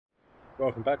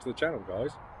Welcome back to the channel,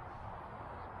 guys.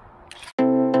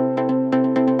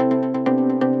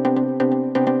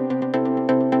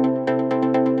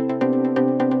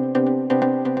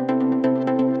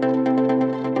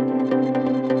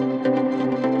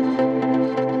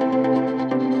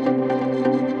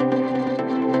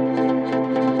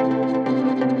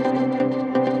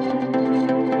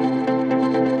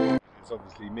 It's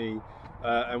obviously me,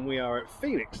 and we are at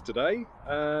Phoenix today.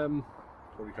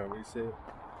 Probably can't really see it.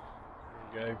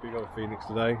 There you go, big old Phoenix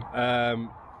today.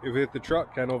 With the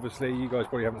truck, and obviously you guys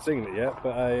probably haven't seen it yet,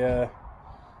 but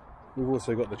we've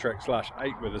also got the Trek Slash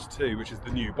 8 with us too, which is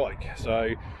the new bike. So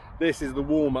this is the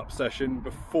warm-up session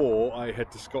before I head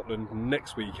to Scotland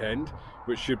next weekend,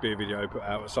 which should be a video put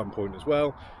out at some point as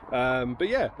well. But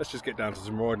yeah, let's just get down to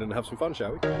some riding and have some fun,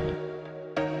 shall we?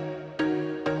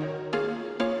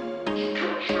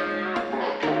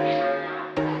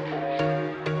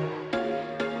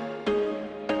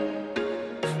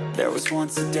 There was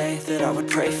once a day that I would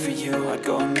pray for you. I'd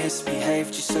go and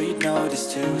misbehave just so you'd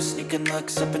notice too. Sneaking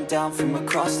looks up and down from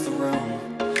across the room.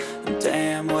 And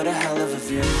damn, what a hell of a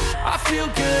view. I feel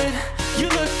good, you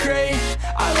look great,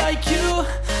 I like you,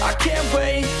 I can't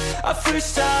wait. A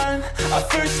first time, a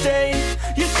first date.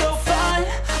 You're so fine,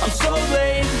 I'm so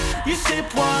late. You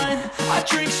sip wine, I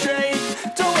drink straight.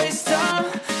 Don't waste time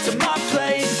to my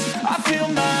place. I feel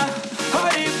my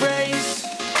heart erase.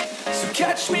 So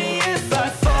catch me if I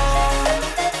fall.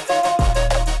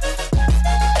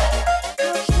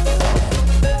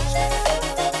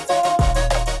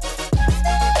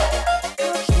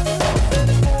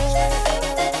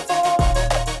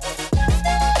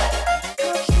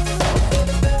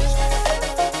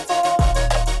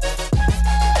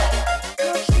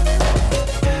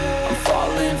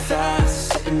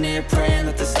 Praying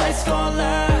that this night's gonna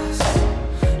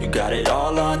last. You got it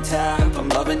all on tap, I'm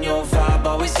loving your vibe,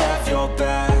 always have your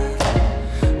back.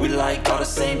 We like all the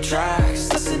same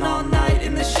tracks, listen all night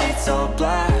in the sheets all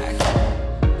black.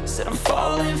 Said I'm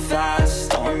falling fast,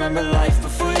 don't remember life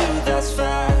before you, that's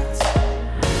fact.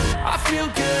 I feel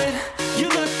good, you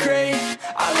look great,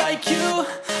 I like you,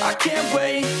 I can't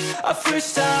wait. A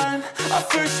first time, a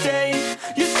first date.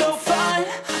 You're so fine,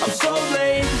 I'm so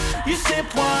late. You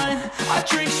sip wine, I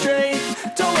drink straight.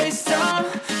 Don't waste time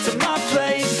to my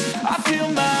place. I feel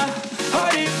my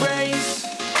heart erase.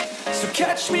 So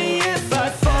catch me if I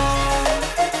fall.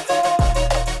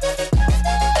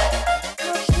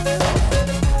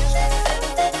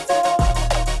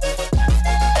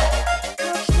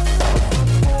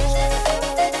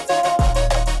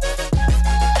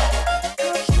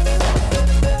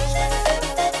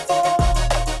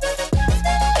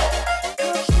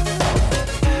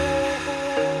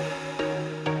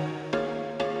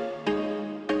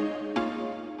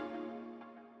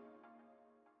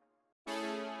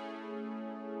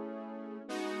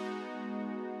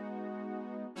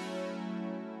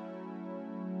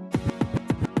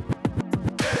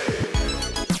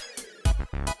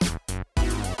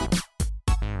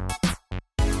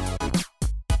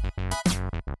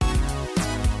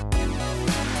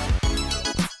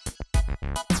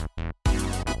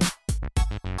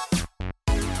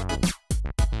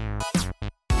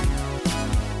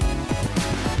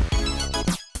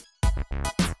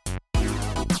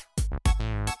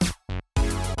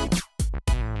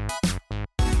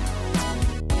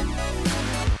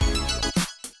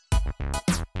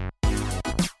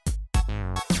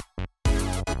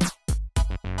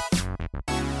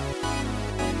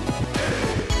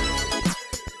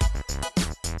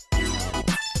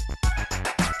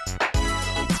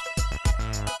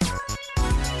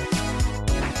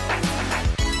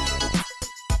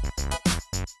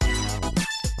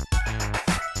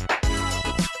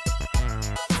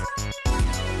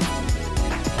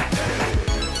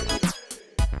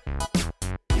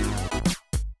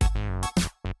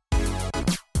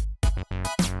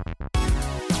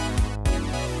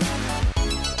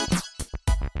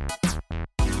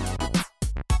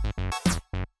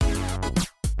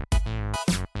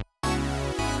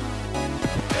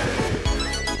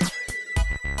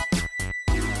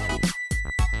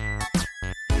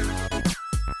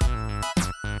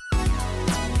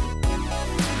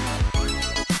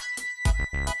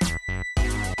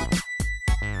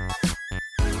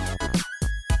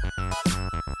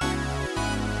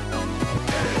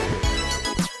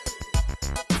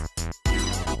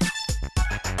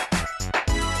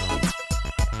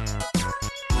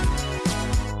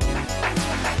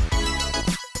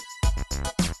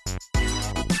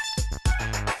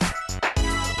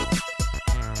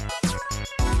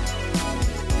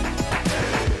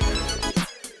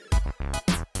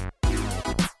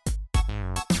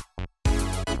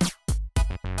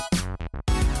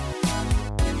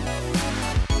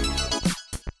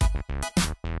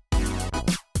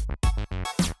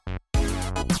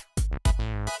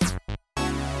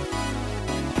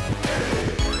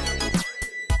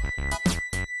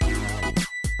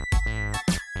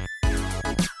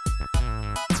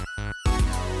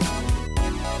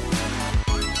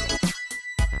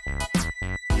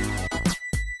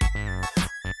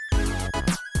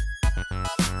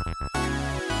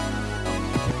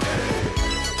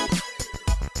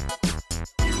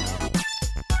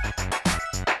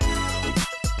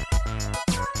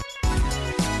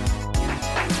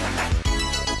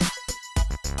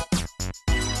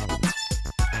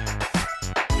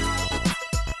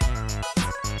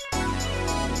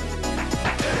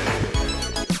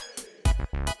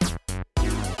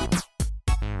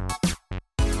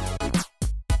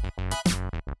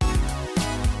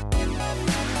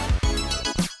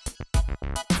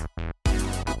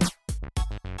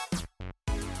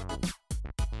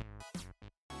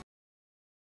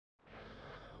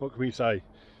 what can we say?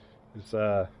 It's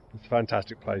a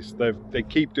fantastic place. They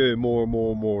keep doing more and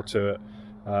more and more to it,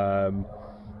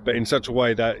 but in such a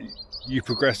way that you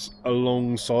progress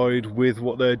alongside with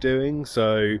what they're doing.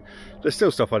 So there's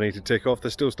still stuff I need to tick off.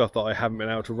 There's still stuff that I haven't been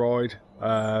able to ride,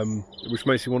 which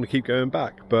makes me want to keep going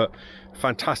back. But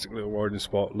fantastic little riding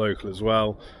spot, local as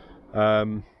well.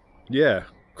 Yeah,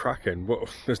 cracking.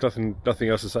 There's nothing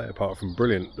else to say apart from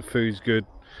brilliant. The food's good,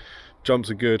 jumps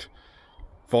are good,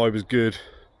 vibe is good.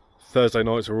 Thursday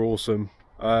nights are awesome.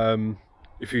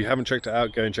 If you haven't checked it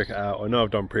out, go and check it out. I know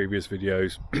I've done previous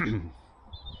videos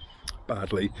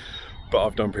badly, but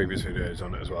I've done previous videos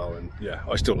on it as well, and yeah,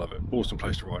 I still love it. Awesome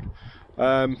place to ride.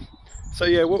 So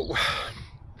yeah,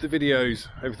 the videos,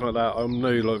 everything like that, I know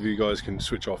a lot of you guys can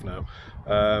switch off now.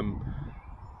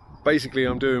 Basically,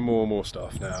 I'm doing more and more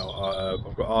stuff now.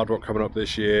 I've got Hard Rock coming up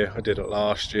this year. I did it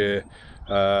last year.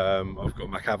 I've got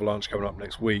Mac Avalanche coming up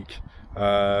next week.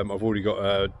 I've already got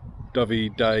a Dovey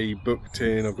Day booked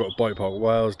in. I've got a Bike Park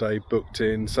Wales Day booked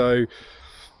in. So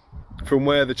from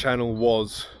where the channel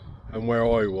was and where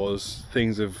I was,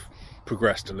 things have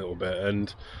progressed a little bit,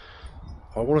 and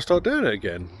I want to start doing it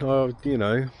again. You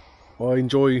know, I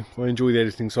enjoy the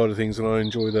editing side of things, and I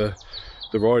enjoy the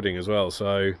riding as well.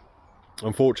 So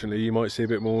unfortunately, you might see a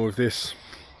bit more of this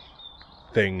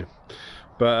thing.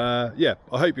 But yeah,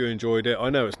 I hope you enjoyed it. I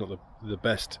know it's not the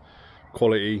best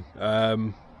quality,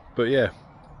 but yeah,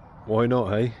 why not,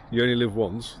 hey? You only live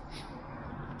once.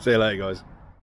 See you later, guys.